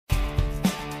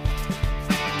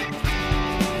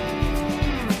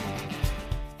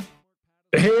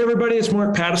Hey, everybody, it's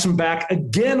Mark Pattison back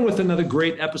again with another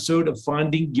great episode of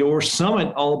Finding Your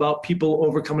Summit, all about people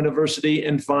overcoming adversity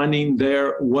and finding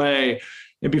their way.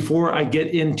 And before I get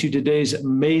into today's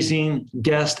amazing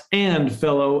guest and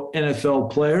fellow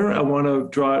NFL player, I want to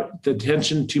draw the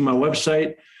attention to my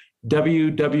website,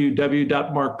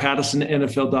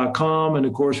 www.markpattisonnfl.com. And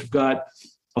of course, we've got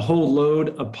a whole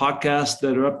load of podcasts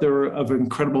that are up there of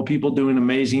incredible people doing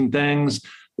amazing things,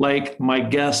 like my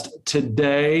guest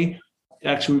today.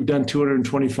 Actually, we've done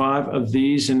 225 of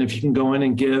these. And if you can go in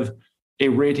and give a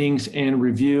ratings and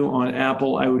review on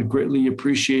Apple, I would greatly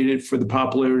appreciate it for the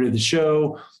popularity of the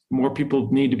show. More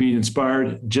people need to be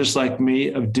inspired, just like me,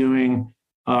 of doing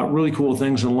really cool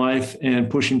things in life and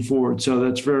pushing forward. So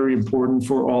that's very important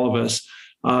for all of us.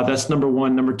 That's number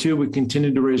one. Number two, we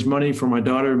continue to raise money for my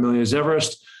daughter, Amelia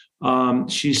Everest.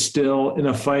 She's still in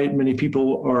a fight. Many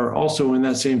people are also in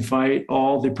that same fight.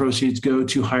 All the proceeds go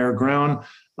to Higher Ground.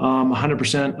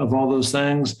 100% of all those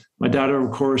things. My daughter,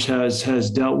 of course, has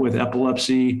dealt with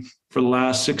epilepsy for the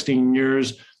last 16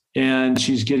 years, and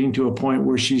she's getting to a point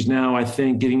where she's now, I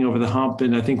think, getting over the hump,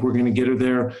 and I think we're going to get her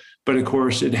there. But of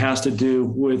course, it has to do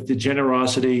with the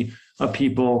generosity of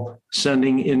people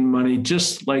sending in money,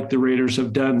 just like the Raiders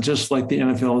have done, just like the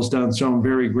NFL has done. So I'm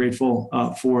very grateful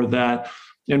for that.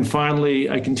 And finally,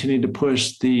 I continue to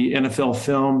push the NFL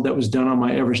film that was done on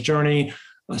my Everest journey.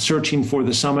 Searching for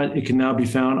the Summit. It can now be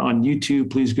found on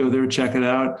YouTube. Please go there, check it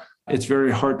out. It's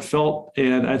very heartfelt,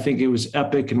 and I think it was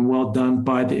epic and well done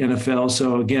by the NFL.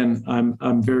 So again,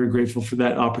 I'm very grateful for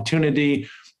that opportunity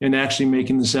and actually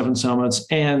making the 7 summits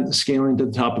and scaling to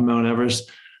the top of Mount Everest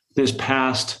this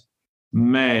past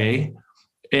May.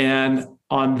 And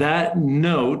on that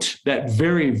note, that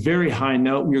very, very high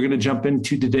note, we're going to jump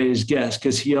into today's guest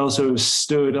because he also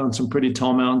stood on some pretty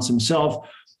tall mountains himself.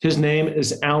 His name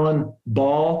is Alan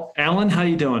Ball. Alan, how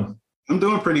you doing? I'm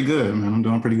doing pretty good, man. I'm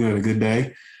doing pretty good. A good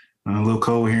day. A little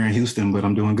cold here in Houston, but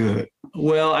I'm doing good.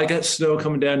 Well, I got snow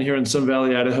coming down here in Sun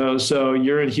Valley, Idaho. So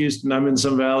you're in Houston, I'm in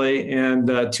Sun Valley,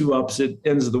 and two opposite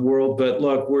ends of the world. But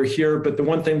look, we're here. But the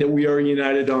one thing that we are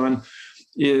united on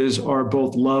is our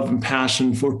both love and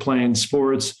passion for playing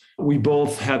sports. We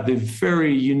both have the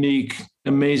very unique,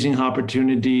 amazing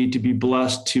opportunity to be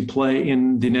blessed to play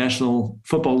in the National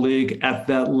Football League at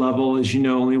that level. As you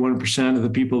know, only 1% of the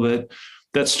people that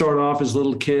start off as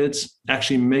little kids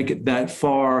actually make it that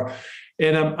far.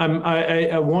 And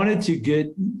I wanted to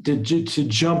get to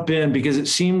jump in because it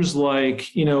seems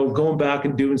like, going back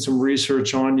and doing some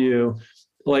research on you,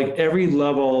 like every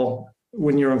level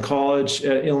when you're in college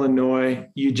at Illinois,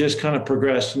 you just kind of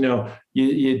progressed.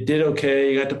 You did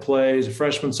okay. You got to play as a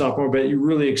freshman, sophomore, but you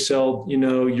really excelled,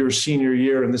 your senior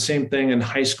year. And the same thing in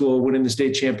high school, winning the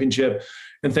state championship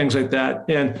and things like that.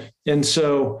 And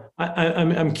so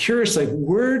I'm curious, like,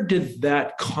 where did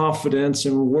that confidence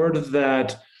and where did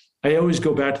that? I always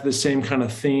go back to the same kind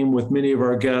of theme with many of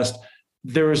our guests.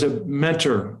 There was a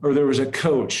mentor, or there was a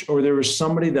coach, or there was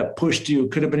somebody that pushed you.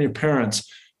 It could have been your parents.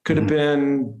 Could have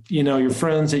been, your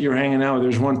friends that you're hanging out with.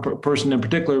 There's one person in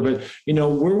particular, but,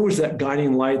 where was that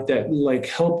guiding light that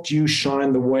helped you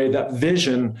shine the way, that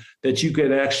vision that you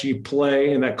could actually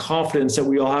play, and that confidence that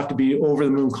we all have to be over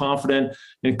the moon confident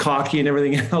and cocky and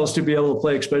everything else to be able to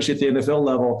play, especially at the NFL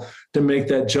level, to make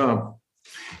that jump?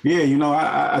 Yeah,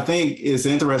 I think it's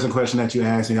an interesting question that you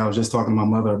asked me. I was just talking to my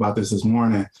mother about this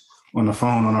morning on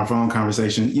our phone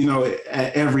conversation.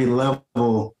 At every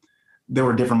level, there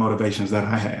were different motivations that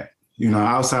I had,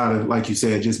 outside of, like you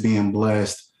said, just being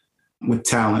blessed with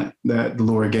talent that the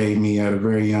Lord gave me at a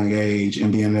very young age and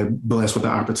being blessed with the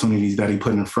opportunities that he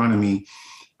put in front of me.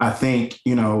 I think,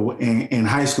 in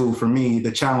high school, for me,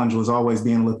 the challenge was always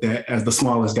being looked at as the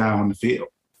smallest guy on the field.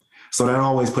 So that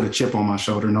always put a chip on my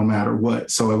shoulder no matter what.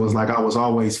 So it was like I was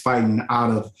always fighting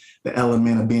out of the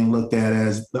element of being looked at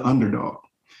as the underdog.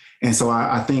 And so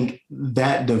I think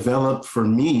that developed for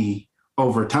me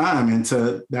over time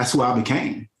into that's who I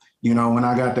became. When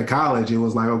I got to college, it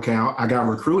was like, okay, I got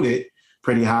recruited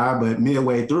pretty high, but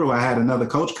midway through, I had another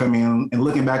coach come in, and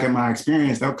looking back at my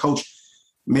experience, that coach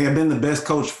may have been the best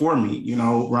coach for me.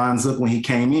 Ron Zook, when he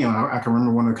came in, I can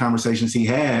remember one of the conversations he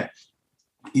had,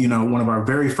 one of our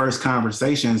very first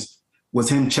conversations was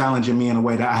him challenging me in a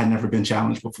way that I had never been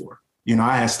challenged before.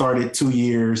 I had started 2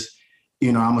 years,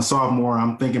 I'm a sophomore,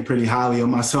 I'm thinking pretty highly of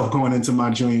myself going into my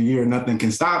junior year, nothing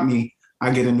can stop me. I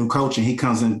get a new coach and he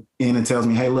comes in and tells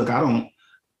me, hey, look, I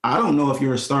don't know if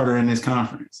you're a starter in this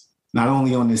conference, not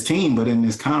only on this team, but in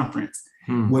this conference,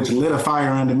 which lit a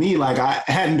fire under me like I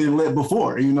hadn't been lit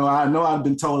before. I know I've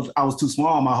been told I was too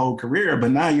small my whole career, but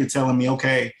now you're telling me,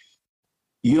 okay,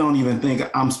 you don't even think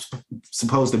I'm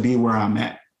supposed to be where I'm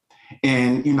at.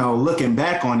 And, looking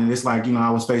back on it, it's like, I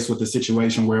was faced with a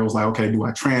situation where it was like, okay, do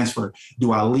I transfer?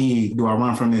 Do I leave? Do I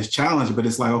run from this challenge? But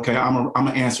it's like, okay, I'm going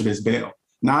to answer this bell.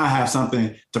 Now I have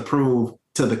something to prove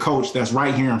to the coach that's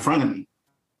right here in front of me.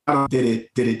 Did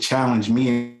it challenge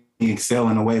me and excel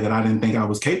in a way that I didn't think I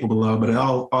was capable of, but it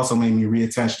also made me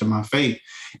reattach to my faith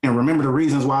and remember the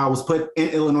reasons why I was put in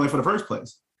Illinois for the first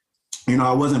place.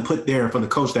 I wasn't put there for the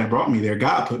coach that brought me there.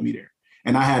 God put me there.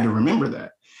 And I had to remember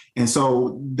that. And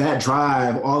so that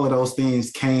drive, all of those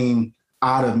things came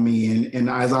out of me. And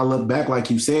as I look back, like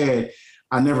you said,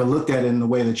 I never looked at it in the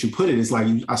way that you put it. It's like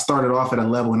I started off at a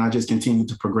level and I just continued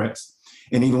to progress.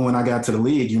 And even when I got to the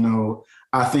league,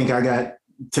 I think I got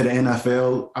to the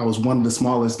NFL. I was one of the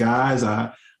smallest guys.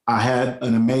 I had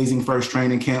an amazing first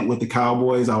training camp with the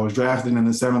Cowboys. I was drafted in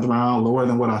the 7th round, lower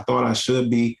than what I thought I should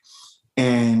be.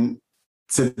 And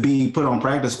to be put on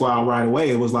practice squad right away,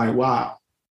 it was like, wow,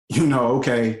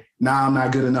 okay, now I'm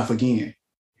not good enough again.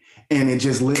 And it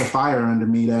just lit a fire under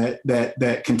me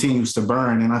that continues to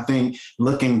burn. And I think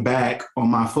looking back on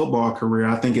my football career,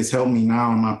 I think it's helped me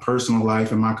now in my personal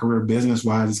life and my career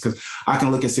business-wise, because I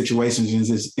can look at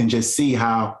situations and just see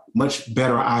how much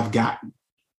better I've gotten.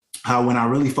 How when I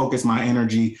really focus my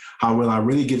energy, when I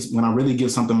really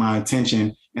give something my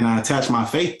attention and I attach my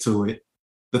faith to it,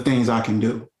 the things I can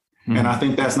do. Mm-hmm. And I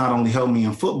think that's not only helped me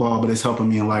in football, but it's helping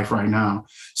me in life right now.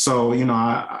 So,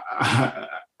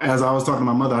 as I was talking to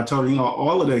my mother, I told her,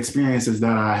 all of the experiences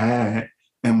that I had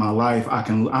in my life, I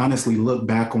can honestly look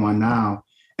back on now.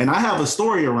 And I have a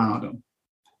story around them.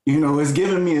 It's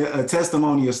giving me a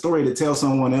testimony, a story to tell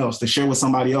someone else, to share with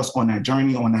somebody else on that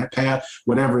journey, on that path,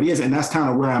 whatever it is. And that's kind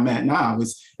of where I'm at now.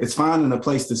 It's finding a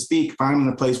place to speak,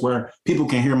 finding a place where people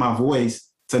can hear my voice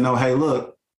to know, hey,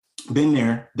 look, been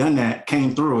there, done that,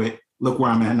 came through it. Look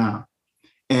where I'm at now.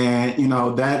 And,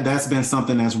 that's been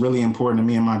something that's really important to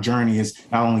me in my journey, is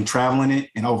not only traveling it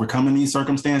and overcoming these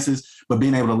circumstances, but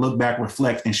being able to look back,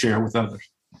 reflect, and share it with others.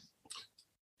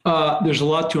 There's a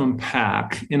lot to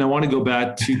unpack, and I want to go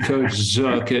back to Coach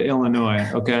Zook at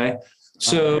Illinois. Okay.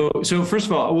 So first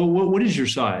of all, what is your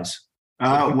size?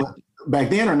 Back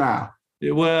then or now?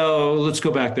 Well, let's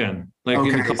go back then.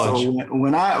 In college. So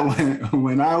when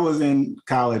I was in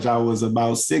college, I was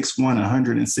about 6'1",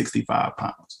 165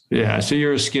 pounds. Yeah. So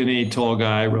you're a skinny, tall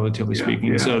guy, relatively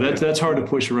speaking. So that's hard to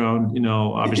push around,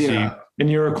 obviously. Yeah. And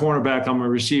you're a cornerback, I'm a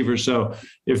receiver. So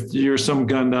if you're some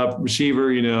gunned up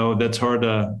receiver, that's hard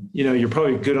to, you're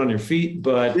probably good on your feet,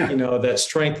 but that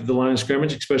strength of the line of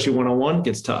scrimmage, especially one-on-one,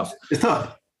 gets tough. It's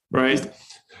tough. Right.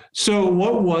 So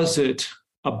what was it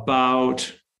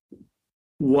about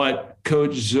what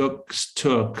Coach Zook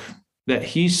took that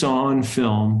he saw on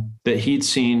film that he'd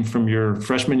seen from your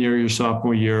freshman year, your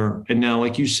sophomore year, and now,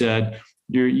 like you said,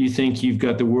 you think you've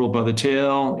got the world by the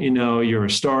tail, you're a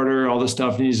starter, all this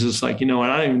stuff. And he's just like, and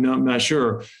I don't even know, I'm not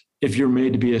sure if you're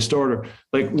made to be a starter.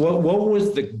 Like what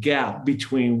was the gap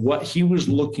between what he was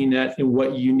looking at and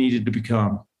what you needed to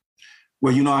become?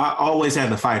 Well, I always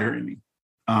had the fighter in me.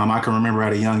 I can remember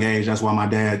at a young age, that's why my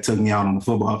dad took me out on the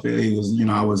football field. He was,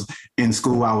 I was in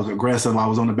school, I was aggressive. I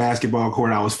was on the basketball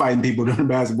court. I was fighting people during the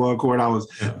basketball court. I was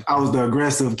the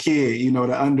aggressive kid,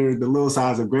 the little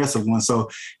size aggressive one. So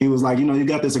he was like, you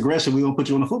got this aggression. We're going to put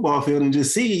you on the football field and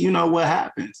just see, what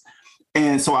happens.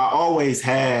 And so I always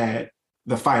had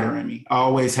the fighter in me. I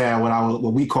always had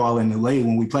what we call in the league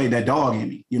when we played, that dog in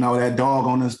me. That dog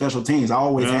on the special teams. I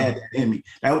always had that in me.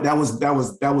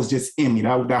 That was just in me.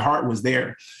 That heart was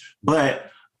there.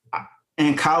 But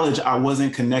in college, I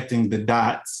wasn't connecting the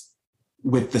dots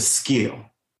with the skill.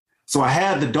 So I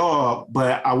had the dog,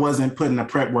 but I wasn't putting the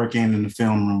prep work in the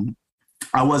film room.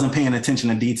 I wasn't paying attention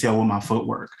to detail with my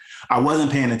footwork. I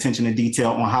wasn't paying attention to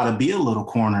detail on how to be a little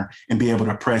corner and be able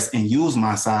to press and use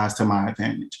my size to my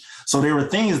advantage. So there were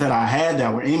things that I had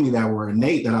that were in me that were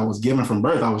innate, that I was given from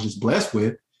birth. I was just blessed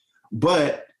with,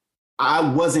 but I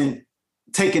wasn't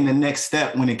taking the next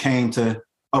step when it came to,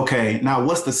 okay, now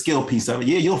what's the skill piece of it?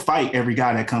 Yeah, you'll fight every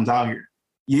guy that comes out here.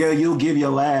 Yeah, you'll give your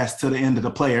last to the end of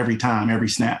the play every time, every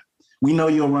snap. We know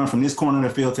you'll run from this corner of the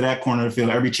field to that corner of the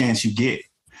field every chance you get.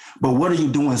 But what are you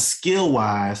doing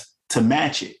skill-wise to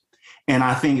match it? And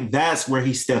I think that's where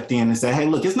he stepped in and said, hey,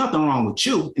 look, there's nothing wrong with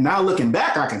you. And now looking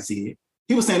back, I can see it.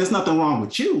 He was saying there's nothing wrong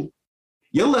with you.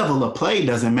 Your level of play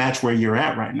doesn't match where you're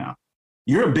at right now.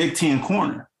 You're a Big Ten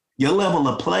corner. Your level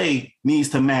of play needs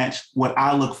to match what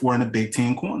I look for in a Big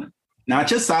Ten corner.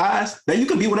 Not your size. That you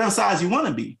can be whatever size you want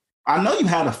to be. I know you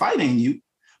had a fight in you,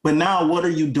 but now what are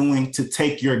you doing to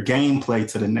take your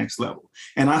gameplay to the next level?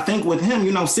 And I think with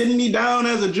him, sitting me down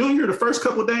as a junior, the first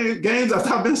couple of games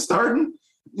after I've been starting,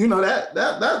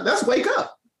 that's wake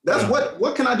up. That's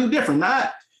what can I do different?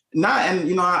 Not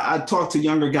I talk to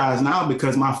younger guys now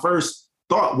because my first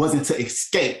thought wasn't to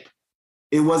escape.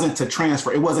 It wasn't to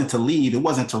transfer. It wasn't to leave. It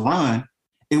wasn't to run.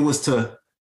 It was to,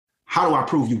 how do I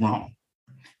prove you wrong?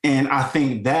 And I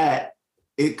think that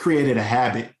it created a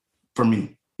habit for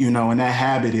me, and that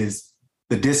habit is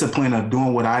the discipline of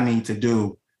doing what I need to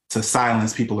do to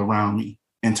silence people around me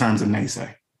in terms of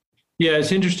naysay. Yeah,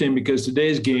 it's interesting because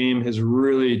today's game has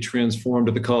really transformed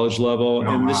at the college level.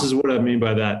 And this is what I mean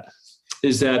by that,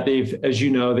 is that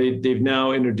they've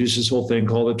now introduced this whole thing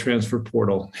called the transfer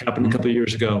portal. Happened a couple of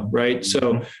years ago, right?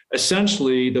 So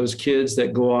essentially those kids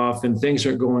that go off and things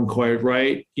aren't going quite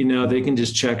right, they can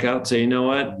just check out and say, you know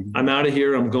what, I'm out of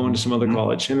here. I'm going to some other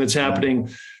college. And it's happening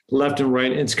left and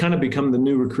right. It's kind of become the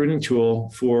new recruiting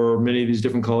tool for many of these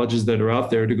different colleges that are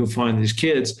out there to go find these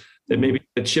kids that maybe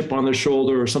a chip on their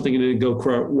shoulder or something didn't go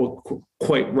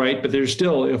quite right, but there's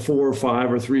still a 4 or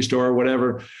 5 or 3-star or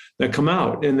whatever that come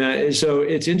out. And so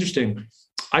it's interesting.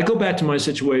 I go back to my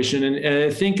situation and I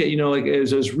think,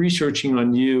 as I was researching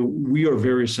on you, we are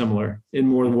very similar in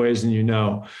more ways than you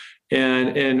know.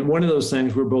 And one of those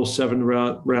things, we're both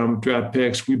 7th-round draft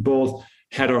picks. We both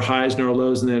had our highs and our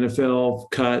lows in the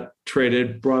NFL, cut,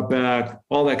 traded, brought back,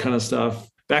 all that kind of stuff.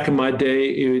 Back in my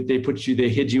day, they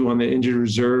hid you on the injured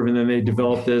reserve, and then they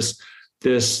developed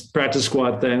this practice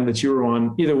squad thing that you were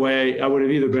on. Either way, I would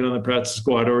have either been on the practice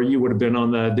squad or you would have been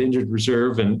on the injured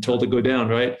reserve and told to go down,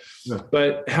 right? Yeah.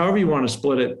 But however you want to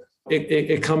split it,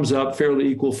 it comes up fairly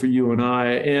equal for you and I.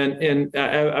 And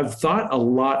I've thought a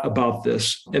lot about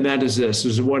this, and that is this.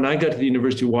 Is when I got to the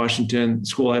University of Washington,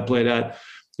 school I played at,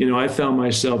 I found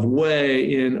myself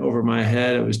way in over my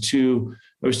head. I was too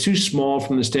small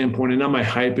from the standpoint, and not my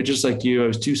height, but just like you, I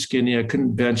was too skinny. I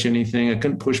couldn't bench anything. I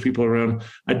couldn't push people around.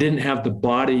 I didn't have the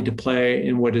body to play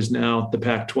in what is now the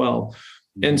Pac-12.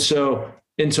 And so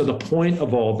the point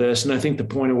of all this, and I think the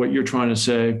point of what you're trying to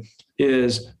say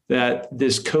is that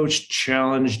this coach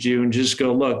challenged you and just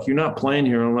go, look, you're not playing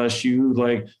here unless you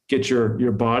get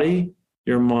your body,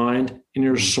 your mind, and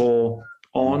your soul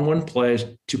all in one place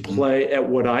to play at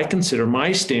what I consider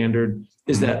my standard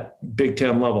is that Big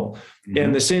Ten level.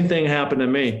 And the same thing happened to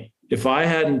me. If I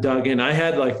hadn't dug in, I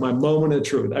had my moment of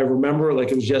truth. I remember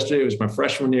it was yesterday, it was my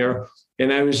freshman year.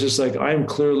 And I was just I am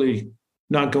clearly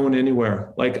not going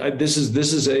anywhere. This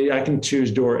is I can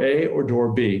choose door A or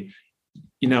door B,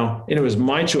 and it was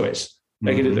my choice.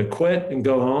 I could either quit and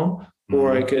go home,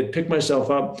 or I could pick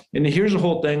myself up. And here's the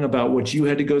whole thing about what you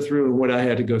had to go through and what I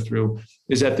had to go through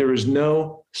is that there is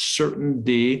no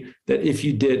certainty that if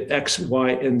you did X, Y,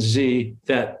 and Z,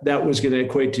 that was going to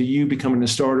equate to you becoming a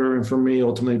starter. And for me,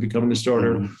 ultimately becoming a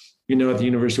starter, at the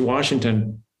University of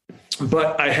Washington.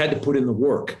 But I had to put in the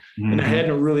work and I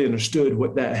hadn't really understood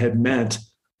what that had meant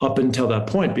up until that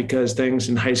point, because things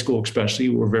in high school, especially,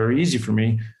 were very easy for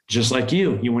me. Just like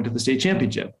you went to the state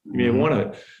championship. You made one of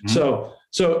it.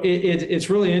 So it's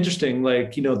really interesting,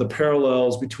 the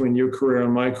parallels between your career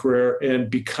and my career. And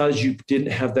because you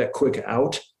didn't have that quick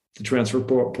out, the transfer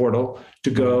portal,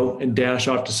 to go and dash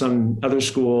off to some other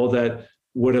school that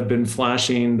would have been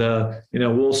flashing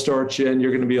we'll start you and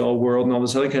you're going to be all world and all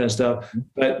this other kind of stuff.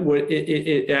 But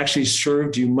it actually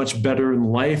served you much better in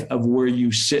life of where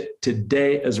you sit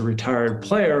today as a retired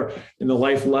player and the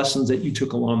life lessons that you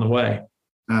took along the way.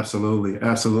 Absolutely.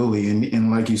 Absolutely.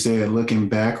 And like you said, looking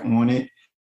back on it,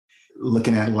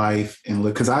 looking at life and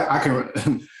because I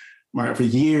can, Mark, for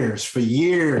years,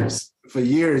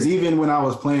 even when I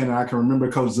was playing, I can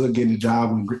remember Coach Zook getting a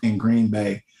job in Green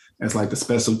Bay as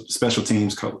the special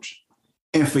teams coach.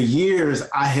 And for years,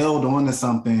 I held on to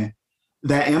something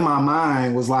that in my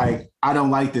mind was I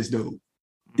don't like this dude.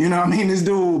 You know what I mean? This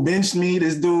dude benched me.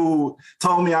 This dude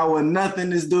told me I was nothing.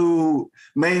 This dude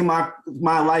made my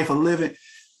life a living.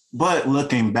 But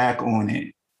looking back on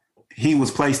it, he was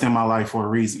placed in my life for a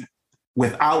reason.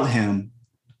 Without him,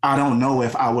 I don't know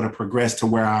if I would have progressed to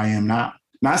where I am now.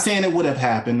 Not saying it would have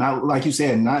happened, not like you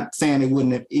said, not saying it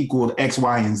wouldn't have equaled X,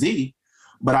 Y, and Z,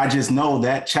 but I just know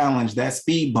that challenge, that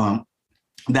speed bump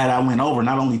that I went over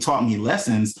not only taught me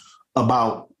lessons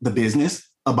about the business,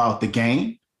 about the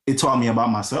game, it taught me about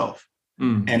myself.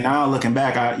 And now looking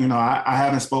back, I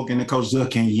haven't spoken to Coach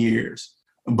Zook in years.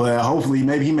 But hopefully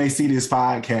maybe he may see this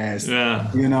podcast,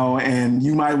 and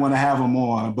you might want to have him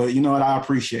on. But you know what? I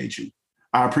appreciate you.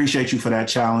 I appreciate you for that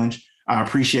challenge. I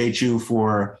appreciate you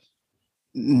for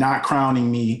not crowning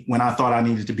me when I thought I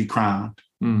needed to be crowned.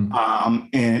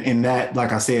 And that,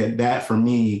 like I said, that for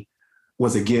me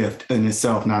was a gift in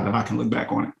itself now that I can look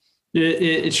back on it.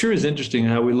 It sure is interesting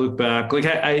how we look back.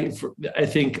 I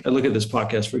think I look at this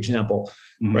podcast, for example,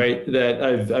 right? That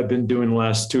I've been doing the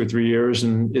last 2 or 3 years,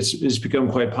 and it's become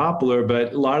quite popular.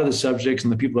 But a lot of the subjects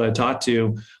and the people that I talked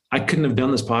to, I couldn't have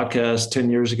done this podcast 10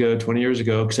 years ago, 20 years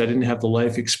ago, because I didn't have the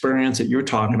life experience that you're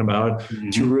talking about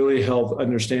to really help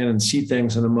understand and see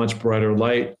things in a much brighter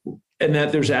light. And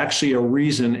that there's actually a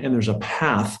reason and there's a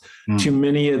path to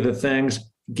many of the things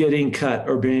getting cut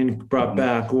or being brought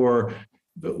back. Or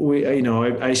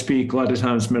I speak a lot of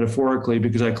times metaphorically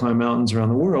because I climb mountains around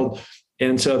the world.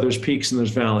 And so there's peaks and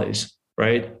there's valleys,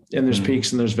 right? And there's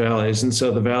peaks and there's valleys. And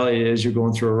so the valley is you're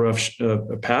going through a rough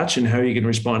patch, and how are you going to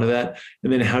respond to that?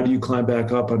 And then how do you climb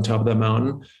back up on top of that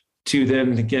mountain to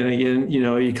then again,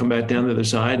 you come back down the other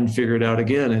side and figure it out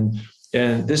again.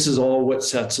 And this is all what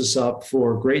sets us up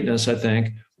for greatness, I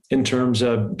think, in terms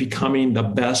of becoming the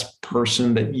best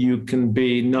person that you can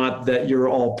be. Not that you're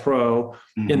all pro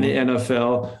in the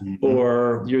NFL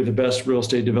or you're the best real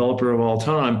estate developer of all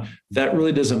time. That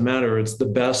really doesn't matter. It's the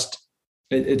best.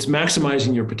 It's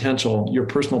maximizing your potential, your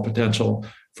personal potential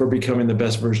for becoming the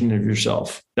best version of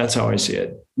yourself. That's how I see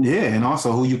it. Yeah. And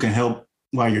also who you can help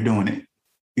while you're doing it.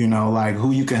 Like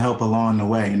who you can help along the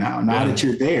way. Now that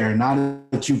you're there, now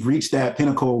that you've reached that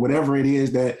pinnacle, whatever it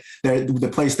is that the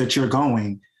place that you're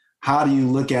going, how do you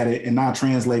look at it and not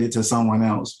translate it to someone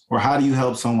else? Or how do you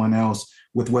help someone else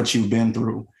with what you've been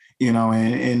through?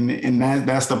 And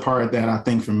that's the part that I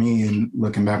think for me, and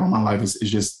looking back on my life,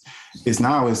 is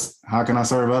how can I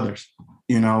serve others?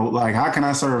 Like how can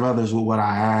I serve others with what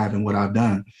I have and what I've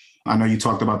done? I know you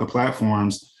talked about the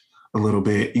platforms a little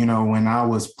bit. When I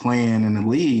was playing in the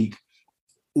league,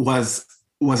 was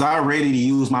I ready to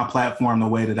use my platform the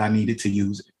way that I needed to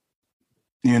use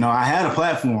it? I had a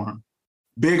platform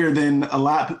bigger than a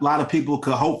lot of people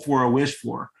could hope for or wish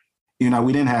for. We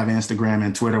didn't have Instagram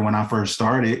and Twitter when I first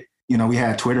started. We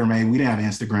had Twitter, maybe we didn't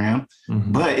have Instagram.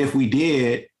 But if we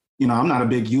did, I'm not a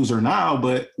big user now,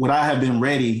 but would I have been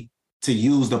ready to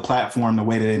use the platform the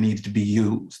way that it needed to be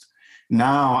used?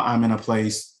 Now I'm in a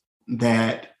place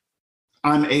that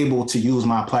I'm able to use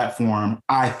my platform,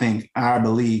 I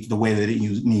believe, the way that it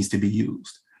needs to be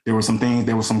used. There were some things,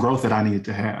 there was some growth that I needed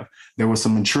to have. There was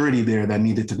some maturity there that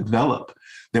needed to develop.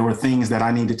 There were things that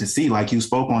I needed to see, like you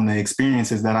spoke on, the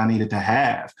experiences that I needed to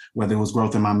have, whether it was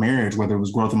growth in my marriage, whether it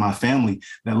was growth in my family,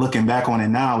 that looking back on it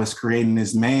now is creating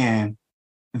this man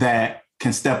that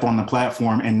can step on the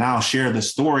platform and now share the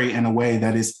story in a way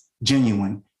that is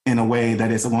genuine, in a way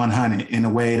that is 100, in a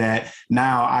way that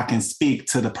now I can speak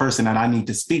to the person that I need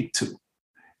to speak to.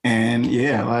 And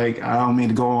I don't mean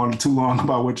to go on too long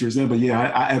about what you're saying, but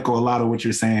I echo a lot of what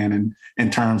you're saying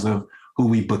in terms of who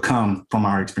we become from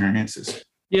our experiences.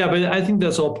 Yeah, but I think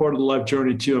that's all part of the life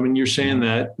journey too. I mean, you're saying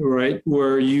that, right?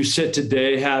 Where you sit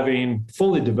today having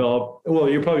fully developed, well,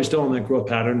 you're probably still in that growth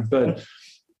pattern, but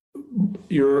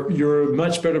you're a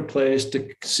much better place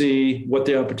to see what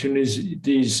the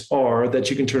opportunities are that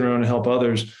you can turn around and help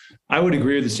others. I would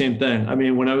agree with the same thing. I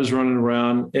mean, when I was running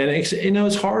around, and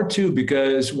it's hard too,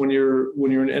 because when you're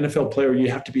an NFL player,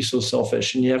 you have to be so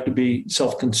selfish and you have to be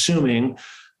self-consuming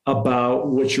about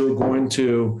what you're going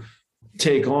to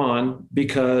take on,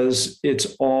 because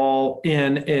it's all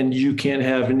in and you can't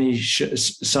have any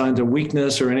signs of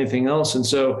weakness or anything else. And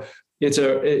so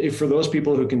for those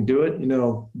people who can do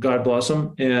it, God bless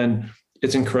them. And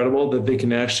it's incredible that they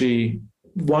can actually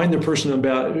wind their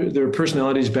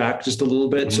personalities back just a little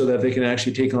bit so that they can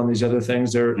actually take on these other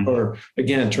things or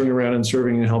again, turning around and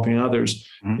serving and helping others.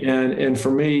 And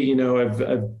for me,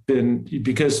 I've been,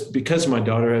 because my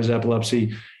daughter has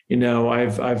epilepsy,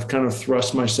 I've kind of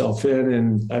thrust myself in,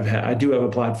 and I do have a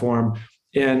platform,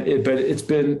 but it's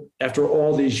been after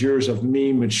all these years of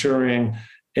me maturing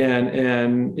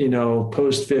and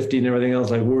post 50 and everything else,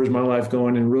 like where's my life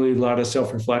going, and really a lot of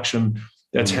self-reflection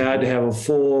that's had to have a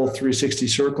full 360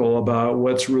 circle about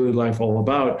what's really life all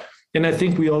about. And I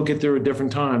think we all get there at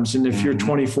different times. And if you're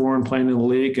 24 and playing in the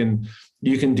league and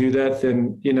you can do that,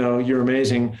 then, you're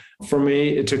amazing. For me,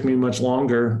 it took me much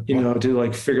longer,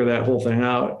 to figure that whole thing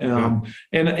out.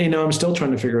 And I'm still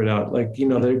trying to figure it out.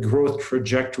 The growth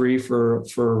trajectory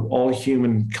for all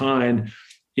humankind,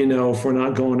 if we're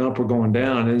not going up, we're going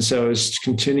down. And so it's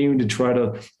continuing to try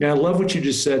to, I love what you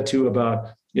just said too about,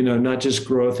 not just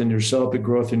growth in yourself, but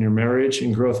growth in your marriage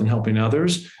and growth in helping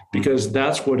others, because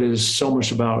that's what it is so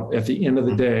much about at the end of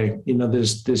the day,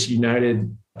 this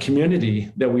united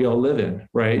community that we all live in,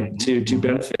 right? To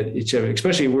benefit each other,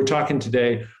 especially we're talking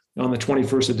today on the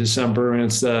 21st of December, and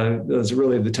it's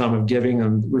really the time of giving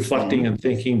and reflecting and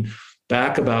thinking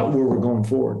back about where we're going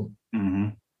forward.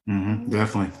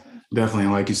 Definitely.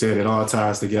 And like you said, it all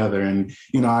ties together. And,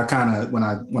 I kind of, when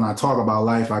I talk about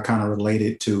life, I kind of relate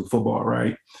it to football,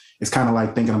 right? It's kind of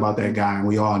like thinking about that guy, and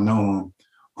we all know him,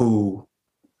 who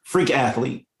freak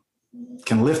athlete,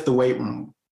 can lift the weight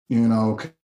room,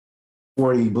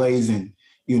 40 blazing,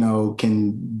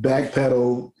 can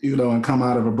backpedal, and come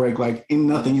out of a break like in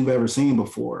nothing you've ever seen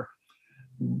before.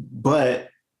 But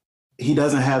he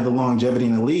doesn't have the longevity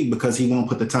in the league because he won't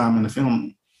put the time in the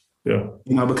film. Yeah.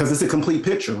 Because it's a complete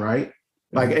picture, right?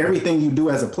 Like everything you do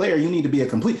as a player, you need to be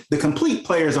the complete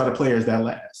players are the players that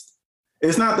last.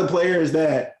 It's not the players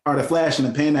that are the flash in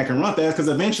the pan that can run fast, because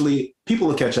eventually people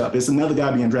will catch up. It's another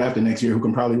guy being drafted next year who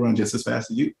can probably run just as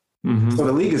fast as you. Mm-hmm. So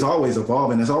the league is always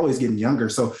evolving. It's always getting younger.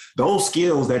 So those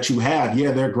skills that you have,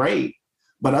 they're great,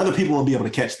 but other people will be able to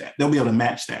catch that. They'll be able to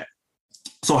match that.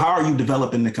 So how are you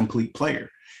developing the complete player?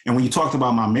 And when you talked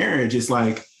about my marriage, it's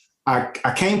like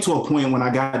I came to a point when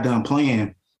I got done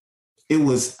playing, it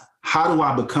was, how do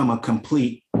I become a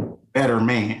complete better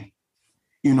man?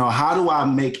 How do I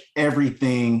make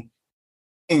everything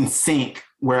in sync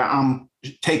where I'm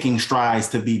taking strides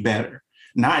to be better?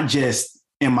 Not just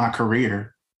in my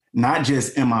career, not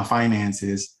just in my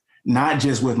finances, not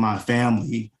just with my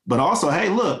family, but also, hey,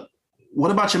 look, what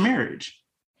about your marriage?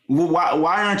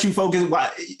 Why aren't you focused?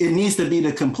 Why it needs to be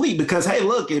the complete, because, hey,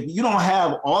 look, if you don't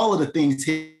have all of the things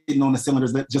hitting on the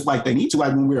cylinders just like they need to,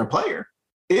 like when we're a player,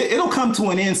 it'll come to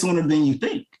an end sooner than you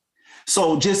think.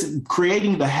 So just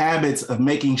creating the habits of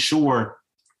making sure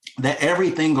that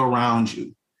everything around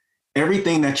you,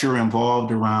 everything that you're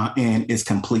involved around in is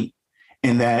complete.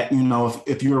 And that,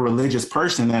 if you're a religious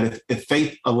person, that if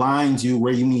faith aligns you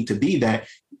where you need to be, that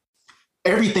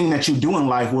everything that you do in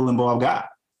life will involve God.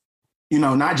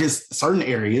 Not just certain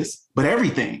areas, but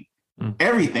everything.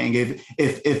 Everything. If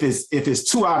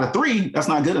it's 2 out of 3, that's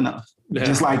not good enough. Yeah.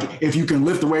 Just like if you can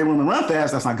lift the weight room and run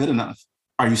fast, that's not good enough.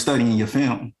 Are you studying your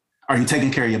film? Are you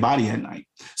taking care of your body at night?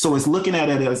 So it's looking at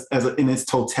it as in its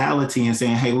totality and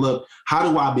saying, hey, look, how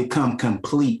do I become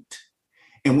complete?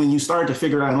 And when you start to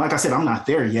figure it out, and like I said, I'm not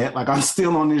there yet. Like I'm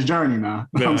still on this journey now.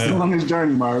 Yeah, I'm still on this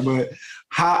journey, Mark. But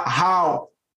how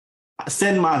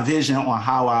setting my vision on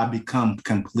how I become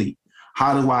complete.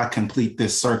 How do I complete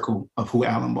this circle of who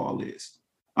Alan Ball is?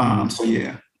 So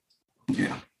yeah.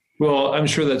 Well, I'm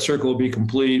sure that circle will be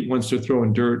complete once they're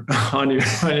throwing dirt on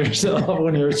yourself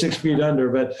when you're 6 feet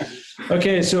under. But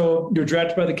okay, so you're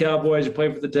drafted by the Cowboys. You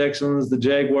play for the Texans, the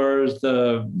Jaguars,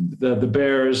 the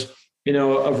Bears.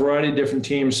 A variety of different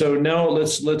teams. So now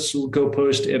let's go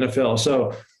post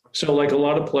NFL. So like a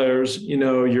lot of players,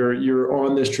 you're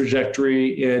on this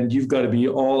trajectory and you've got to be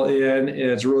all in, and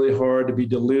it's really hard to be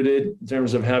diluted in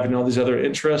terms of having all these other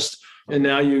interests. And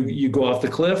now you go off the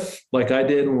cliff like I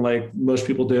did and like most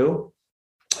people do.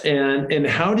 And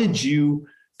how did you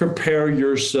prepare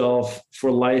yourself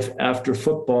for life after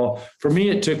football? For me,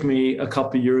 it took me a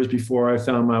couple of years before I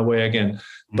found my way again.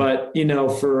 But,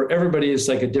 for everybody, it's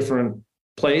like a different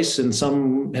place. And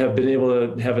some have been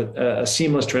able to have a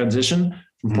seamless transition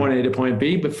from point A to point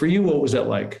B. But for you, what was that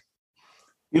like?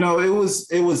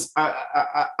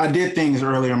 I did things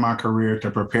earlier in my career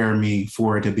to prepare me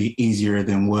for it to be easier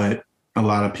than what a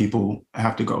lot of people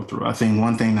have to go through. I think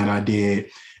one thing that I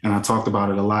did, and I talked about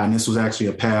it a lot, and this was actually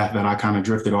a path that I kind of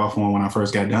drifted off on when I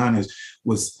first got done,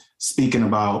 was speaking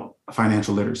about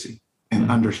financial literacy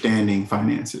and understanding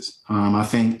finances. I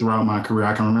think throughout my career,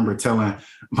 I can remember telling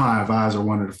my advisor,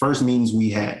 one of the first meetings we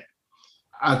had,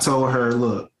 I told her,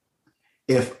 look,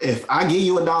 if I give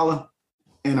you $1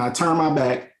 and I turn my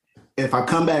back, if I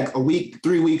come back a week,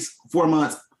 3 weeks, 4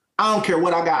 months, I don't care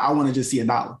what I got. I want to just see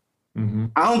 $1. Mm-hmm.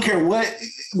 I don't care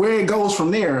where it goes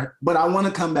from there, but I want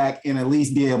to come back and at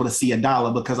least be able to see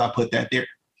 $1 because I put that there.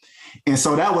 And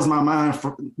so that was my mind,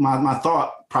 my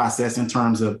thought process in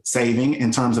terms of saving,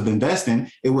 in terms of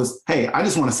investing. It was, hey, I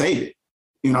just want to save it.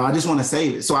 I just want to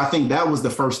save it. So I think that was the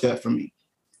first step for me.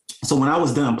 So when I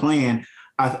was done playing,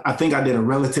 I think I did a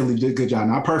relatively good job.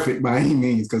 Not perfect by any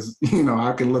means, because,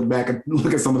 I can look back and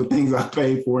look at some of the things I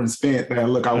paid for and spent that,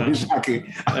 look, I wish I could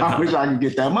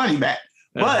get that money back.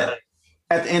 But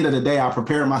at the end of the day, I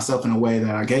prepared myself in a way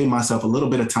that I gave myself a little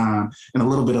bit of time and a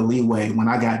little bit of leeway when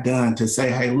I got done to say,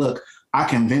 hey, look, I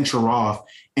can venture off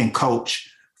and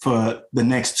coach for the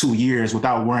next 2 years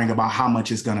without worrying about how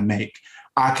much it's going to make.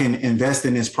 I can invest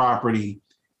in this property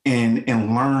and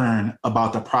learn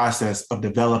about the process of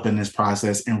developing this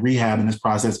process and rehabbing this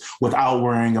process without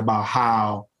worrying about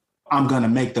how I'm going to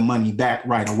make the money back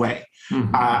right away.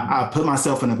 Mm-hmm. I put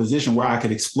myself in a position where I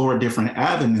could explore different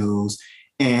avenues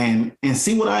and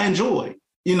see what I enjoy,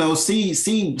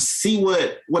 see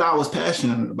what I was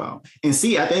passionate about, and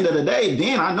see at the end of the day,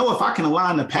 then I know if I can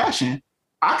align the passion,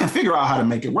 I can figure out how to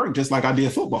make it work just like I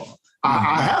did football. Mm-hmm.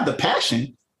 I have the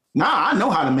passion. Now I know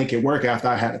how to make it work after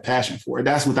I had a passion for it.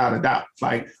 That's without a doubt.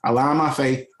 Like I align my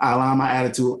faith, I align my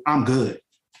attitude, I'm good.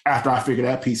 after I figured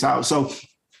that piece out. So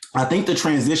I think the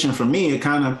transition for me, it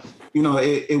kind of,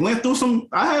 it went through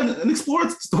I had an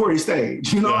exploratory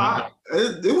stage, it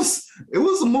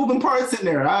was some moving parts in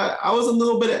there. I was a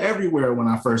little bit of everywhere when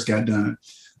I first got done.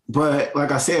 But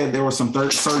like I said, there were some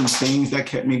certain things that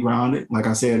kept me grounded. Like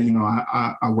I said,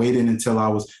 I waited until I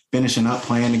was finishing up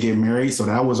planning to get married. So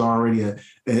that was already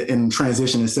in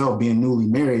transition itself, being newly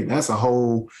married. That's a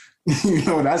whole,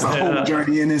 that's a whole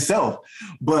journey in itself.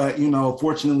 But,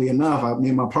 fortunately enough, me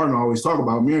and my partner always talk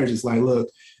about marriage. It's like, look,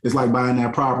 it's like buying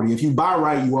that property. If you buy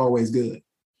right, you always good.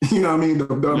 You know what I mean? The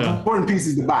important piece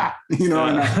is to buy, and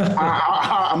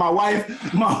my wife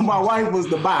was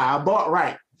to buy. I bought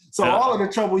right. So all of the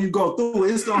trouble you go through,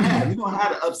 it's going to have. You're going to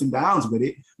have the ups and downs with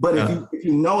it. But if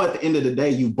you know at the end of the day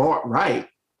you bought right,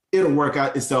 it'll work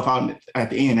out itself out at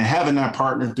the end. And having that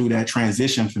partner through that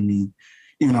transition for me,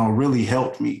 really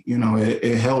helped me.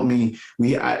 It helped me.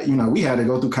 We had to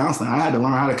go through counseling. I had to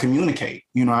learn how to communicate.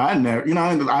 I had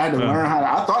to learn how to.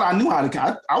 I thought I knew how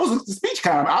to. I was a speech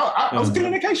kind of. I was a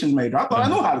communications major. I thought I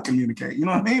knew how to communicate. You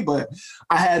know what I mean? But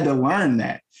I had to learn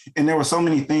that. And there were so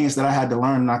many things that I had to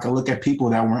learn. And I could look at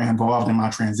people that were involved in my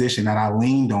transition that I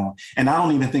leaned on. And I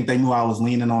don't even think they knew I was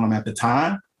leaning on them at the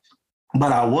time,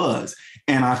 but I was.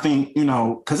 And I think,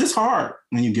 because it's hard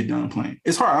when you get done playing.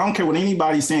 It's hard. I don't care what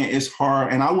anybody's saying. It's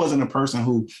hard. And I wasn't a person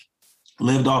who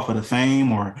lived off of the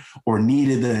fame or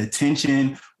needed the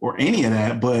attention or any of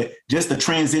that. But just the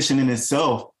transition in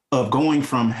itself of going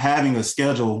from having a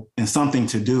schedule and something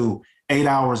to do 8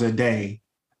 hours a day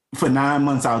for 9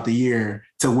 months out the year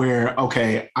to where,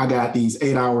 okay, I got these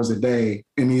 8 hours a day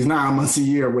in these 9 months a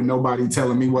year with nobody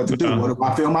telling me what to do. What do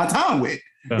I fill my time with?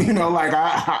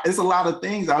 It's a lot of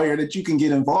things out here that you can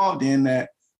get involved in that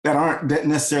aren't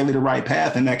necessarily the right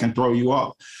path and that can throw you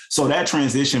off. So that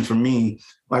transition for me,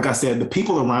 like I said, the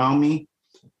people around me,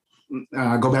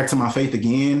 go back to my faith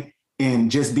again, and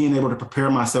just being able to prepare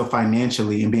myself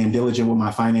financially and being diligent with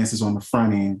my finances on the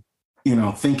front end,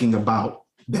 thinking about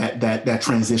that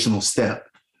transitional step,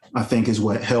 I think is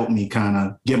what helped me kind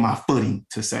of get my footing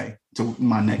to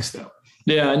my next step.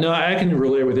 Yeah, no, I can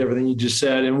relate with everything you just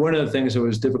said. And one of the things that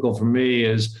was difficult for me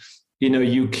is,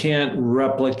 you can't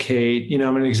replicate,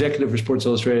 I'm an executive for Sports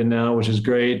Illustrated now, which is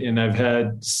great. And I've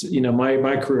had,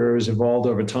 my career has evolved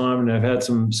over time and I've had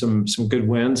some good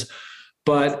wins.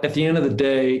 But at the end of the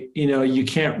day, you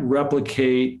can't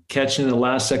replicate catching the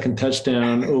last second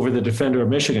touchdown over the defender of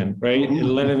Michigan, right?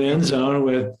 In the end zone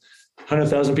with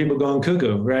 100,000 people going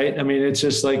cuckoo, right? I mean, it's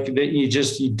just like that. You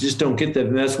just don't get that.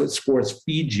 And that's what sports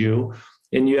feeds you.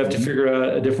 And you have to figure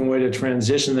out a different way to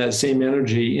transition that same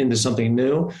energy into something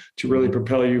new to really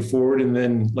propel you forward. And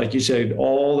then, like you said,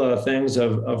 all the things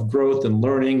of growth and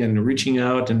learning and reaching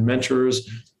out and mentors,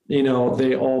 they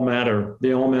all matter.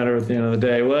 They all matter at the end of the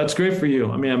day. Well, that's great for you.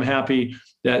 I mean, I'm happy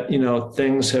that,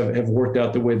 things have worked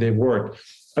out the way they've worked.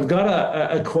 I've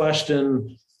got a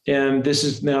question, and this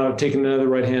is now taking another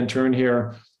right-hand turn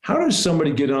here. How does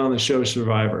somebody get on the show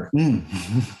Survivor?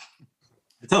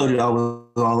 I told you I was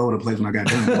all over the place when I got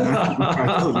done.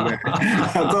 I told you that.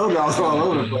 I told you I was all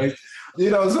over the place.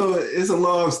 So it's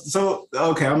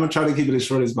okay, I'm gonna try to keep it as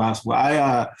short as possible.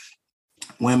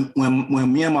 When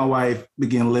me and my wife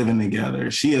began living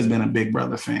together, she has been a Big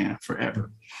Brother fan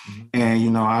forever. And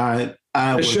you're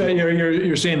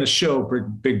saying the show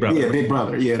Big Brother. Yeah, Big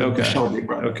Brother. Yeah, the show Big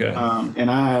Brother. Okay. And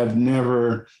I've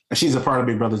never, she's a part of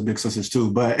Big Brother's Big Sisters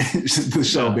too, but the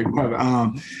show Big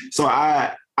Brother. So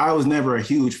I was never a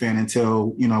huge fan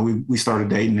until, we started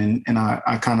dating and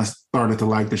I kind of started to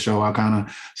like the show. I kind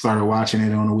of started watching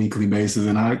it on a weekly basis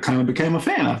and I kind of became a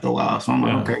fan after a while. So I'm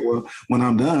like, okay, well, when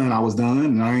I'm done, I was done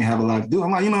and I didn't have a lot to do.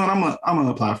 I'm like, I'm going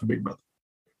to apply for Big Brother.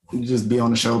 Just be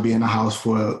on the show, be in the house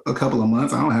for a couple of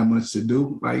months. I don't have much to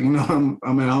do. Like, I'm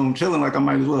at home chilling, like I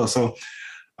might as well. So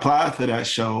applied for that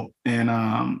show.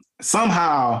 And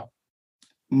somehow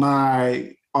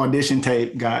my audition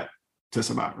tape got to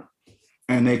Survivor.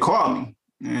 And they called me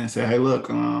and said, hey, look,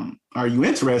 are you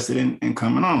interested in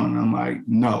coming on? And I'm like,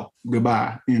 no,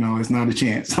 goodbye. It's not a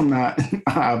chance. I'm not,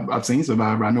 I've seen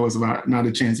Survivor. I know it's not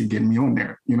a chance of getting me on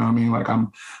there. You know what I mean? Like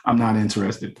I'm not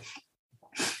interested.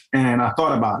 And I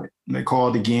thought about it. They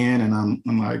called again and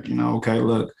I'm like, okay,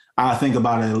 look, I think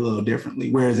about it a little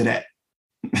differently. Where is it at?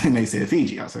 And they said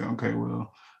Fiji. I said, okay,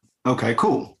 well, okay,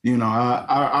 cool.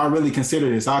 I really consider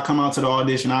this. I'll come out to the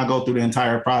audition. I'll go through the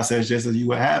entire process just as you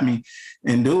would have me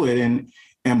and do it.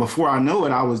 And before I know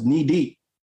it, I was knee deep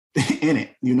in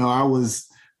it. I was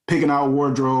picking out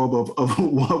wardrobe of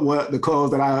what the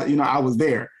clothes that I was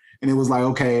there. And it was like,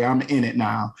 okay, I'm in it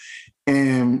now.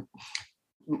 And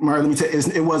Mark, let me tell you,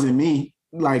 it wasn't me.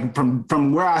 like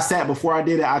from where I sat before I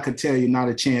did it, I could tell you not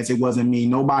a chance. It wasn't me.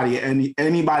 Nobody,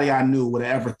 anybody I knew would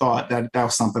have ever thought that that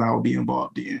was something I would be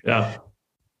involved in. Yeah.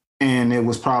 And it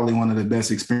was probably one of the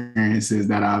best experiences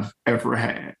that I've ever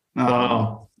had.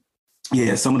 Wow.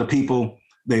 Yeah, some of the people,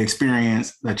 the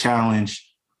experience, the challenge,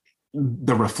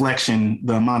 the reflection,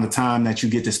 the amount of time that you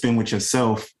get to spend with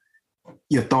yourself,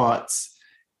 your thoughts.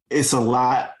 It's a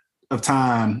lot of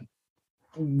time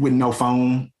with no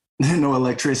phone, no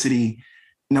electricity,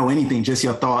 no anything, just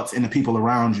your thoughts and the people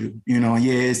around you. You know,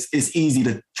 yeah, it's easy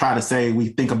to try to say we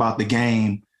think about the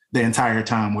game the entire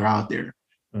time we're out there.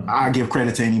 Mm-hmm. I give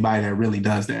credit to anybody that really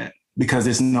does that, because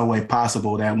it's no way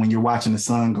possible that when you're watching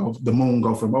the moon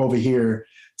go from over here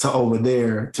to over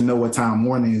there, to know what time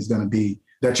morning is going to be,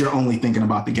 that you're only thinking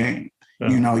about the game.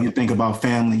 You know, you think about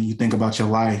family, you think about your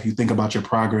life, you think about your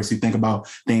progress, you think about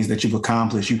things that you've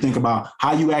accomplished, you think about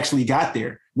how you actually got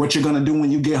there, what you're going to do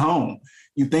when you get home.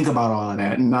 You think about all of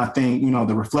that. And I think, you know,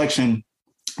 the reflection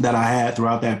that I had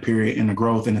throughout that period and the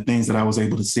growth and the things that I was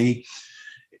able to see,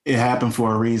 it happened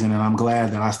for a reason. And I'm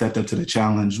glad that I stepped up to the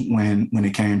challenge when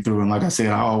it came through. And like I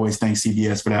said, I always thank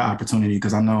CBS for that opportunity,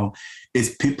 because I know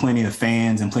it's plenty of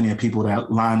fans and plenty of people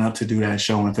that line up to do that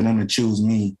show. And for them to choose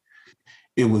me,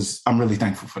 I'm really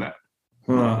thankful for that.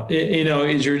 You know,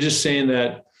 as you're just saying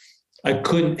that, I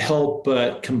couldn't help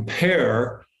but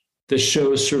compare the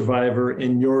show Survivor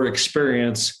in your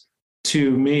experience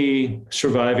to me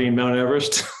surviving Mount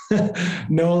Everest.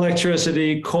 No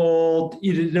electricity, cold,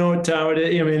 you didn't know what time it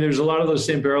is. I mean, there's a lot of those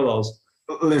same parallels.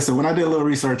 Listen, when I did a little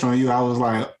research on you, I was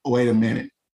like, wait a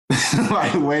minute.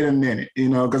 Wait a minute, you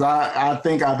know, because I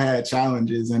think I've had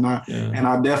challenges, and I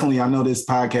know this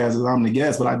podcast is I'm the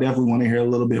guest, but I definitely want to hear a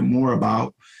little bit more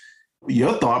about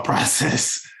your thought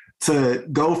process to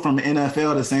go from the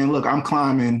NFL to saying, look, I'm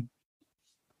climbing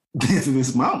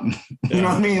this mountain. Yeah. You know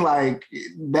what I mean? Like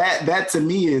that to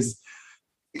me is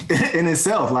in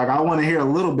itself, like, I want to hear a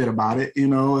little bit about it, you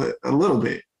know, a little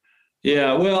bit.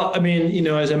 Yeah, well, I mean, you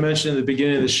know, as I mentioned at the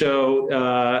beginning of the show,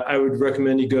 I would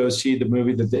recommend you go see the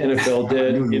movie that the NFL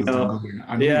did.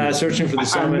 Searching for the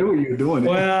Summit. I knew you were doing it.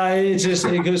 Well,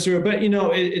 it goes through it, but you know,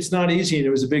 it's not easy, and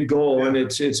it was a big goal, and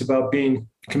it's about being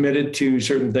committed to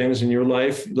certain things in your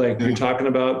life, like you're talking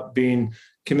about being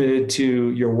committed to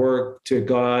your work, to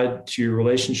God, to your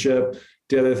relationship,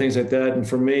 to other things like that. And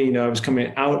for me, you know, I was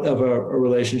coming out of a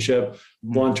relationship,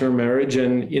 long-term marriage.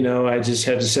 And, you know, I just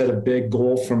had to set a big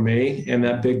goal for me. And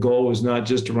that big goal was not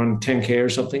just to run 10K or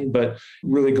something, but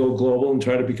really go global and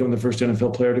try to become the first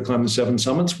NFL player to climb the 7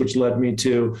 summits, which led me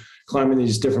to climbing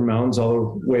these different mountains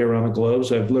all the way around the globe.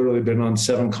 So I've literally been on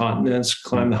 7 continents,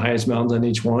 climbed the highest mountains on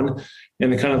each one.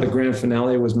 And the grand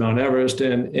finale was Mount Everest.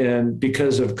 And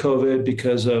because of COVID,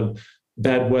 because of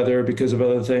bad weather, because of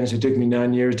other things, it took me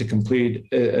 9 years to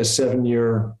complete a 7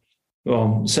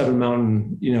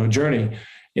 mountain, you know, journey.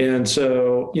 And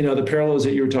so, you know, the parallels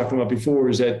that you were talking about before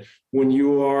is that when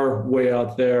you are way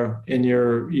out there and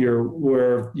you're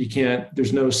where you can't,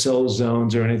 there's no cell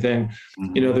zones or anything,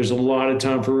 you know, there's a lot of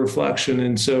time for reflection.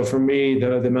 And so for me,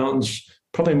 the mountains,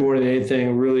 probably more than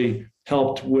anything, really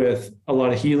helped with a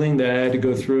lot of healing that I had to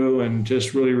go through, and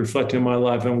just really reflecting on my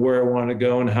life and where I wanted to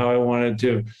go and how I wanted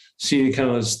to see kind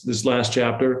of this last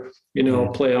chapter, you know,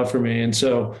 play out for me. And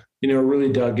so, you know,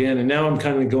 really dug in, and now I'm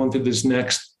kind of going through this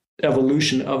next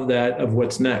evolution of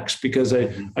what's next, because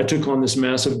I took on this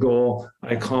massive goal,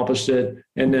 I accomplished it.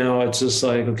 And now it's just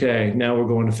like, okay, now we're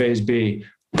going to phase B,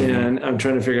 and I'm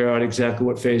trying to figure out exactly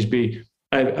what phase B.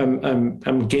 I'm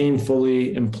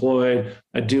gainfully employed.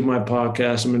 I do my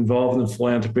podcast. I'm involved in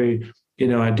philanthropy. You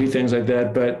know, I do things like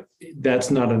that, but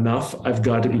that's not enough. I've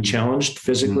got to be challenged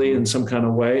physically in some kind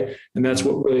of way. And that's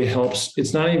what really helps.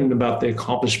 It's not even about the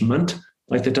accomplishment,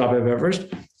 like the top of Everest.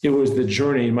 It was the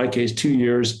journey, in my case, 2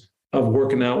 years of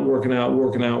working out, doing all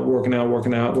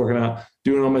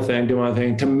my thing,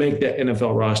 to make that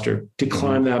NFL roster, to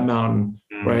climb that mountain,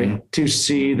 right? To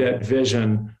see that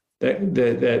vision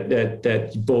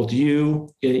that both you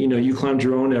climbed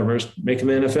your own Everest, making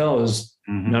the NFL is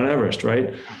Mount Everest,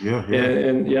 right? Yeah.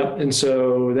 And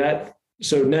so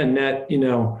net, you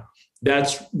know,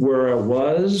 that's where I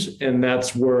was, and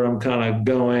that's where I'm kind of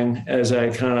going as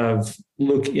I kind of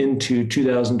look into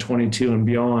 2022 and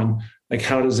beyond. Like,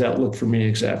 how does that look for me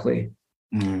exactly?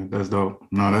 That's dope.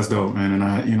 No, that's dope, man.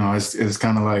 And it's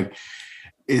kind of like,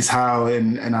 it's how,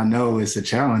 and I know it's a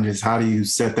challenge. It's how do you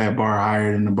set that bar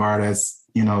higher than the bar that's,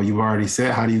 you know, you've already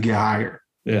set? How do you get higher?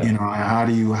 Yeah. You know, and how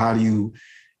do you,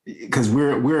 because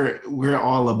we're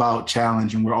all about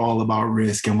challenge, and we're all about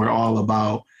risk, and we're all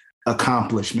about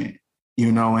accomplishment,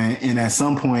 you know, and at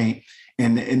some point,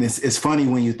 and it's funny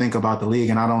when you think about the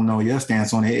league, and I don't know your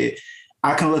stance on it.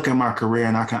 I can look at my career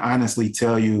and I can honestly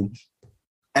tell you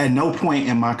at no point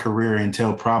in my career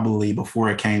until probably before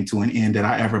it came to an end did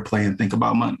I ever play and think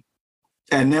about money.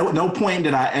 At no point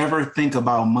did I ever think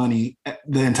about money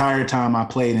the entire time I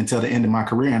played until the end of my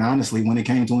career. And honestly, when it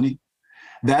came to an end,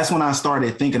 that's when I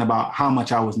started thinking about how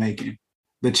much I was making.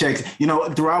 The checks,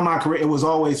 throughout my career, it was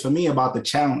always for me about the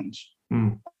challenge.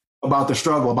 About the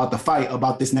struggle, about the fight,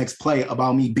 about this next play,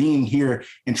 about me being here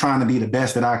and trying to be the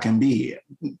best that I can be,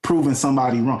 proving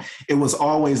somebody wrong. It was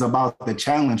always about the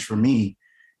challenge for me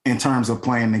in terms of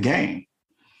playing the game.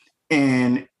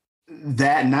 And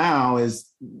that now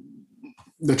is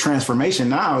the transformation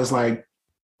now is like,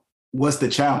 what's the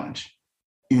challenge?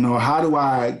 How do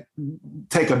I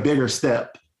take a bigger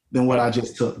step than what I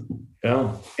just took?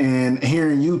 Yeah. And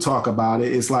hearing you talk about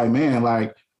it, it's like, man,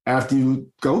 like, after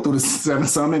you go through the 7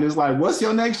 Summit, it's like, what's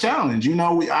your next challenge?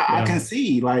 I can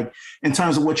see, like, in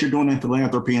terms of what you're doing in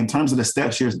philanthropy, in terms of the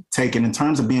steps you're taking, in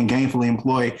terms of being gainfully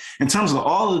employed, in terms of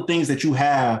all of the things that you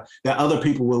have that other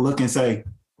people will look and say,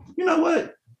 you know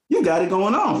what? You got it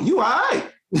going on. You all right.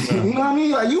 Yeah. You know what I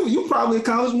mean? Like, you probably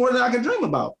accomplished more than I could dream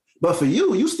about. But for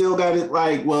you still got it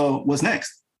like, well, what's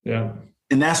next? Yeah.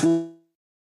 And that's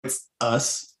what's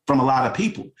us from a lot of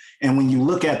people. And when you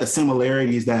look at the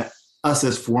similarities that us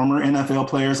as former NFL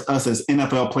players, us as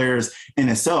NFL players in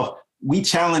itself, we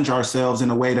challenge ourselves in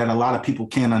a way that a lot of people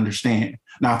can't understand.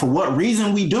 Now, for what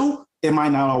reason we do, it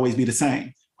might not always be the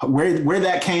same. Where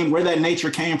that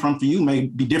nature came from for you may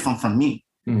be different from me.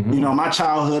 Mm-hmm. My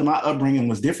childhood, my upbringing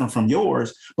was different from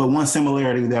yours. But one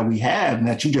similarity that we have and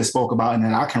that you just spoke about and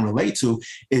that I can relate to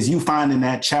is you finding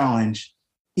that challenge,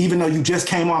 even though you just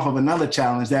came off of another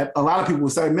challenge that a lot of people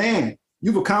would say, man,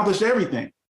 you've accomplished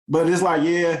everything. But it's like,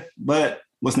 yeah, but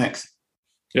what's next?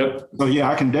 Yep. So,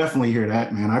 yeah, I can definitely hear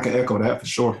that, man. I can echo that for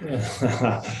sure.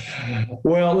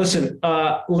 Well, listen,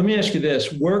 let me ask you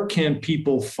this. Where can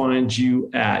people find you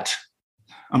at?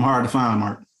 I'm hard to find,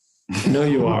 Mark. No,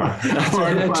 you are.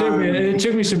 It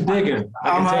took me some digging.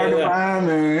 I'm hard to find,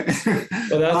 man.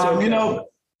 Well, that's okay.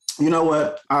 You know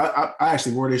what? I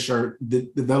actually wore this shirt,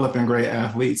 Developing Great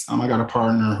Athletes. I got a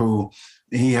partner who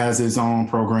he has his own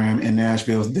program in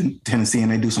Nashville, Tennessee, and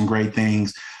they do some great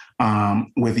things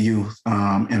with youth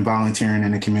and volunteering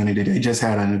in the community. They just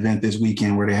had an event this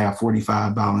weekend where they have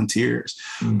 45 volunteers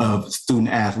of student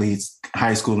athletes,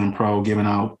 high school and pro, giving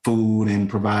out food and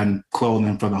providing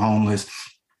clothing for the homeless.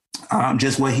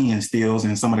 Just what he instills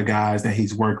in some of the guys that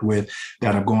he's worked with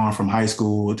that have gone from high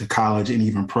school to college and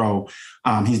even pro.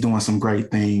 He's doing some great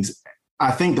things.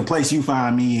 I think the place you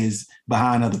find me is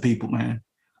behind other people, man.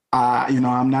 You're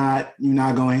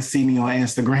not going to see me on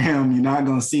Instagram. You're not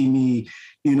going to see me,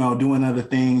 doing other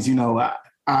things.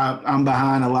 I'm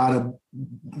behind a lot of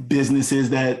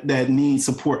businesses that need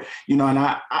support, and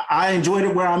I enjoyed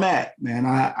it where I'm at, man.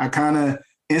 I kind of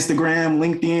Instagram,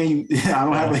 LinkedIn, I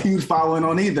don't have a huge following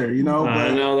on either, but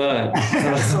I know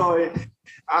that. So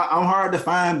I'm hard to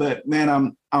find, but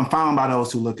man, I'm found by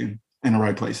those who looking in the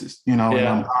right places, and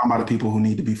I'm found by the people who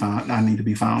need to be found. I need to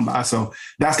be found by. So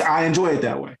I enjoy it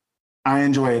that way.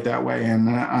 And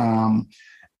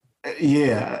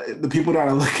the people that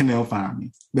are looking, they'll find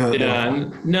me.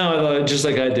 No, just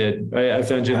like I did. I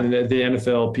found you in the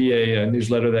NFLPA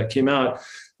newsletter that came out.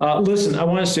 Listen, I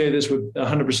want to say this with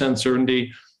 100%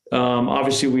 certainty.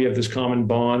 Obviously, we have this common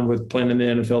bond with playing in the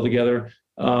NFL together.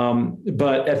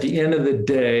 But at the end of the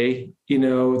day,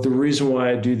 the reason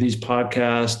why I do these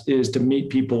podcasts is to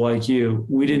meet people like you.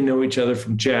 We didn't know each other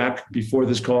from Jack before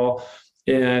this call.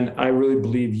 And I really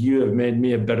believe you have made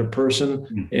me a better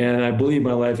person. And I believe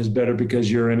my life is better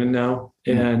because you're in it now.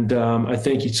 And I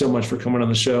thank you so much for coming on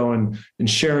the show and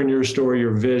sharing your story,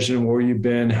 your vision, where you've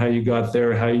been, how you got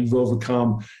there, how you've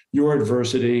overcome your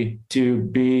adversity to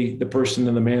be the person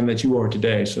and the man that you are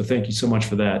today. So thank you so much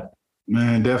for that.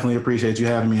 Man, definitely appreciate you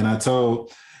having me. And I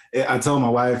told my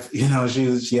wife,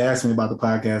 she asked me about the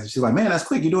podcast. She's like, man, that's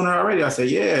quick. You're doing it already. I said,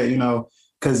 yeah,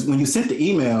 because when you sent the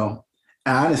email,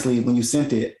 honestly, when you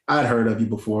sent it, I'd heard of you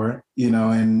before,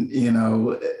 and,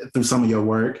 through some of your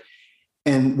work.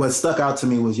 And what stuck out to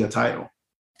me was your title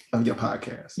of your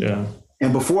podcast. Yeah.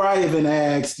 And before I even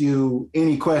asked you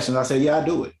any questions, I said, yeah, I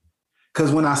do it.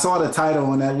 Because when I saw the title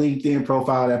on that LinkedIn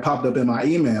profile that popped up in my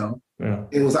email,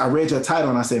 I read your title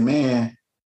and I said, man,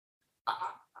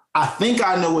 I think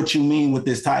I know what you mean with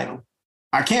this title.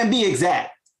 I can't be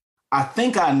exact. I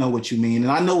think I know what you mean.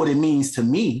 And I know what it means to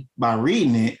me by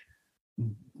reading it.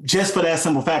 Just for that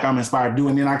simple fact, I'm inspired to do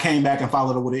it. And then I came back and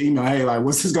followed up with an email. Hey, like,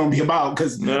 what's this going to be about?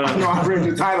 Because I know I read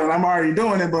the title and I'm already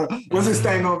doing it, but what's this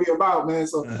thing going to be about, man?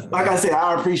 So like I said,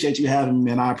 I appreciate you having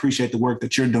me and I appreciate the work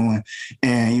that you're doing.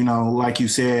 And, like you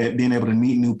said, being able to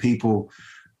meet new people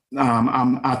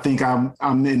I think I'm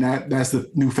in that. That's the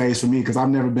new phase for me because I've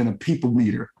never been a people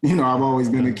meter. I've always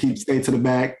been a stay to the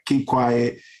back, keep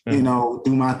quiet, do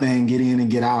my thing, get in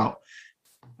and get out.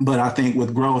 But I think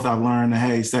with growth, I've learned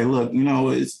to, say, look,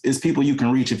 it's people you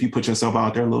can reach if you put yourself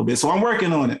out there a little bit. So I'm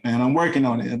working on it, man. I'm working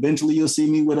on it. Eventually, you'll see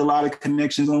me with a lot of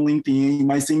connections on LinkedIn. You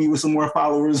might see me with some more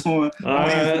followers on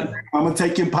Instagram. I'm going to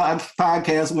take your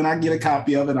podcast when I get a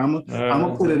copy of it. I'm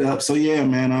going to put it up. So, yeah,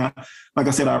 man, like I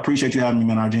said, I appreciate you having me,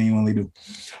 man. I genuinely do.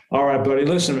 All right, buddy.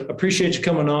 Listen, appreciate you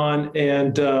coming on,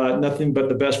 and nothing but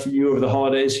the best for you over the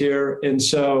holidays here. And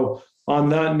so on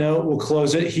that note, we'll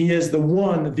close it. He is the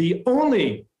one, the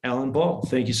only Alan Ball.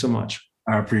 Thank you so much.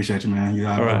 I appreciate you, man. You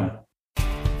got it. All right.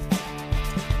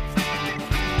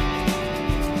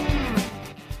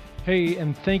 Hey,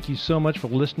 and thank you so much for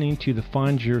listening to the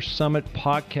Find Your Summit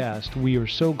podcast. We are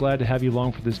so glad to have you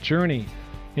along for this journey.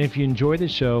 And if you enjoy the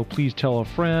show, please tell a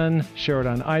friend, share it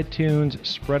on iTunes,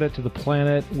 spread it to the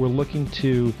planet. We're looking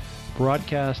to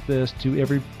broadcast this to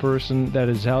every person that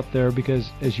is out there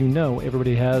because, as you know,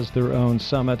 everybody has their own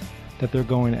summit that they're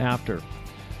going after.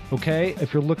 Okay,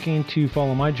 if you're looking to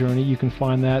follow my journey, you can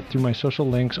find that through my social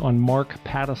links on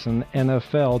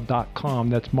markpattisonnfl.com.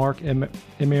 That's Mark,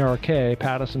 M-A-R-K,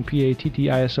 Pattison,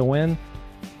 P-A-T-T-I-S-O-N,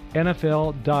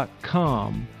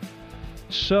 NFL.com.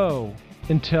 So,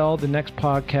 until the next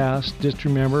podcast, just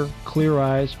remember, clear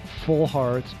eyes, full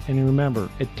hearts, and remember,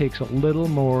 it takes a little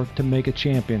more to make a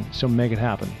champion, so make it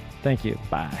happen. Thank you.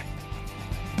 Bye.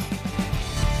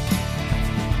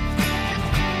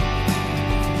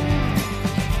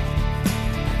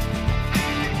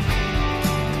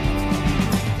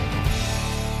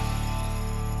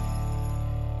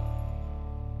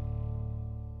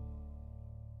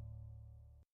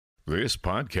 This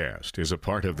podcast is a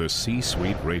part of the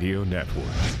C-Suite Radio Network.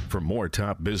 For more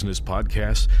top business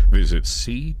podcasts, visit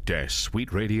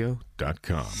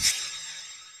c-suiteradio.com.